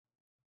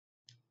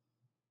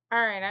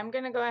Alright, I'm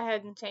going to go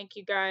ahead and take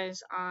you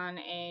guys on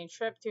a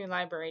trip through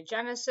Library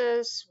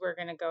Genesis. We're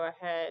going to go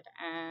ahead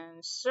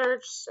and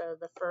search. So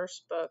the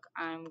first book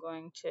I'm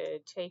going to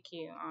take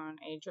you on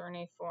a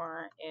journey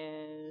for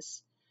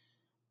is,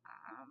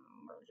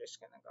 we're just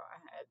going to go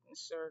ahead and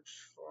search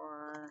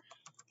for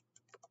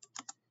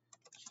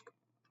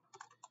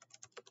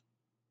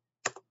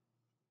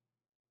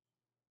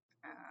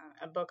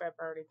a book I've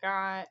already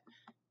got.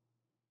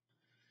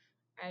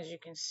 As you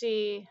can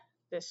see,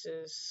 this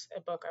is a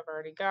book I've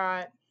already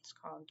got. It's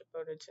called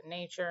Devoted to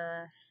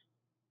Nature.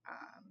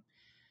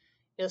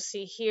 You'll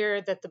see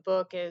here that the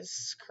book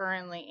is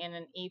currently in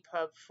an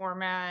EPUB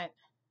format.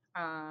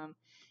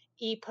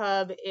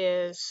 EPUB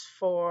is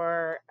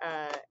for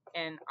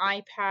an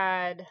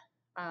iPad.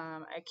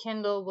 A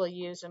Kindle will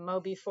use a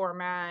Mobi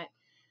format.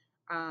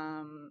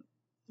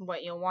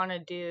 What you'll want to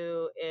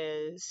do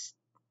is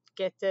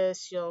get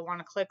this. You'll want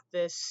to click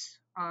this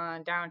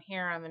down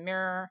here on the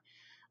mirror.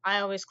 I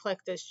always click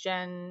this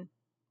Gen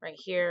right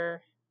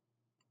here.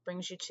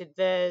 Brings you to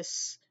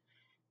this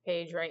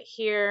page right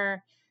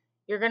here.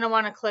 You're going to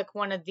want to click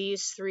one of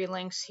these three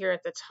links here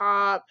at the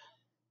top.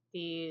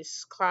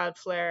 These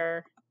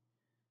Cloudflare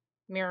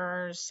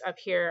mirrors up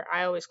here.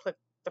 I always click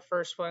the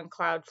first one,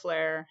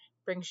 Cloudflare.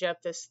 Brings you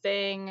up this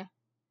thing.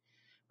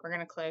 We're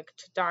going to click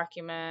to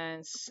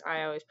Documents.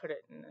 I always put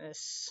it in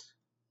this,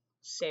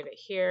 save it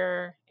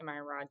here in my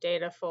raw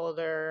data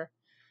folder.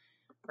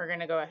 We're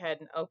going to go ahead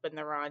and open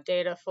the raw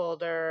data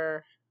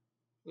folder.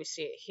 We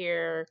see it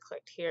here,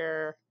 clicked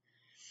here.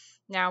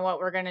 Now what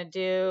we're going to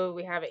do,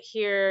 we have it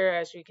here,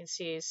 as we can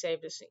see, is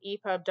saved as an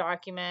EPUB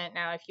document.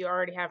 Now if you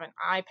already have an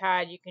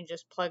iPad, you can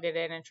just plug it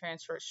in and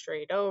transfer it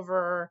straight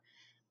over.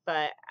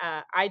 But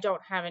I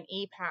don't have an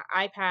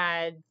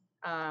iPad,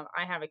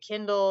 I have a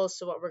Kindle,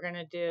 so what we're going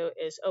to do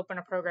is open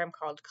a program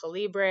called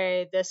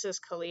Calibre. This is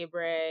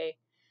Calibre.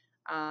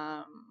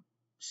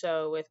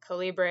 So with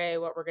Calibre,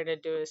 what we're going to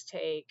do is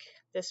take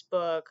this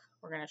book,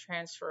 we're going to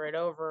transfer it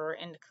over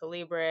into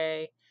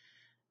Calibre.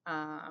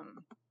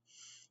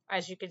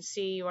 As you can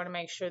see, you want to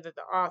make sure that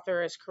the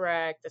author is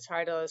correct, the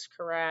title is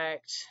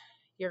correct.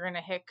 You're going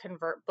to hit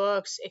convert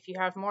books. If you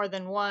have more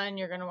than one,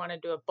 you're going to want to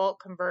do a bulk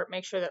convert.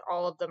 Make sure that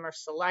all of them are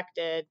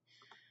selected,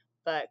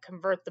 but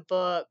convert the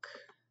book,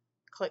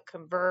 click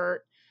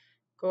convert,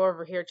 go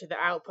over here to the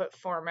output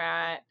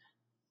format,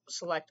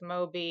 select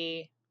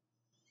Mobi,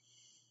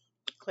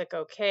 click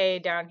OK.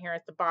 Down here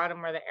at the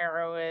bottom where the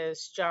arrow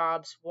is,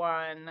 jobs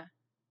 1.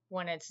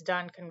 When it's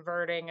done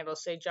converting, it'll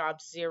say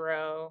jobs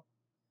 0.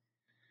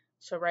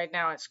 So right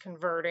now it's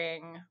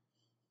converting.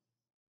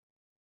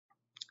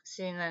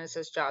 Seeing that it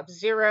says job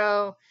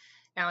 0.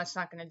 Now it's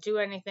not going to do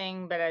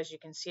anything, but as you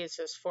can see, it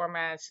says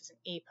format. It says an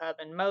EPUB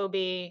and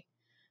Mobi.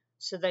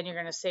 So then you're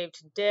going to save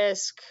to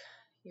disk.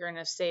 You're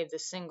going to save the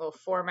single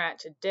format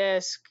to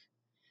disk.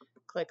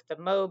 Click the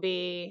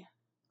Mobi.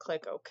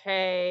 Click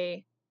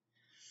OK.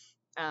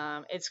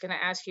 It's going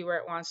to ask you where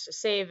it wants to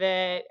save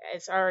it.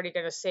 It's already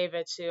going to save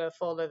it to a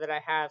folder that I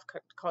have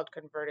called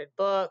Converted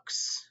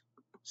Books.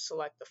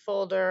 Select the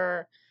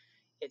folder.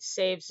 It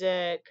saves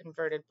it,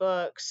 Converted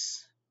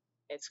Books.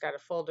 It's got a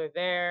folder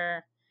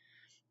there.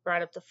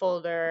 Brought up the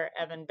folder,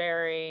 Evan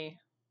Barry.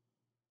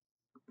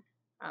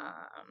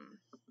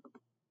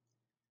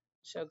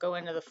 So go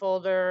into the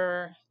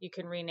folder. You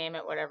can rename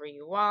it whatever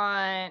you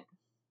want.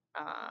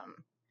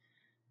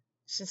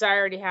 Since I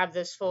already have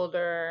this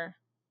folder,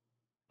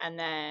 and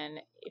then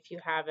if you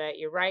have it,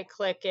 you right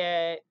click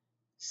it,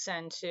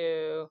 send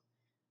to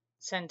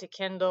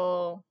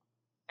Kindle,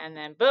 and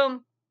then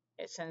boom,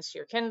 it sends to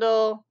your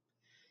Kindle,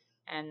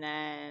 and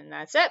then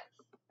that's it.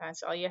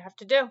 That's all you have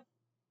to do.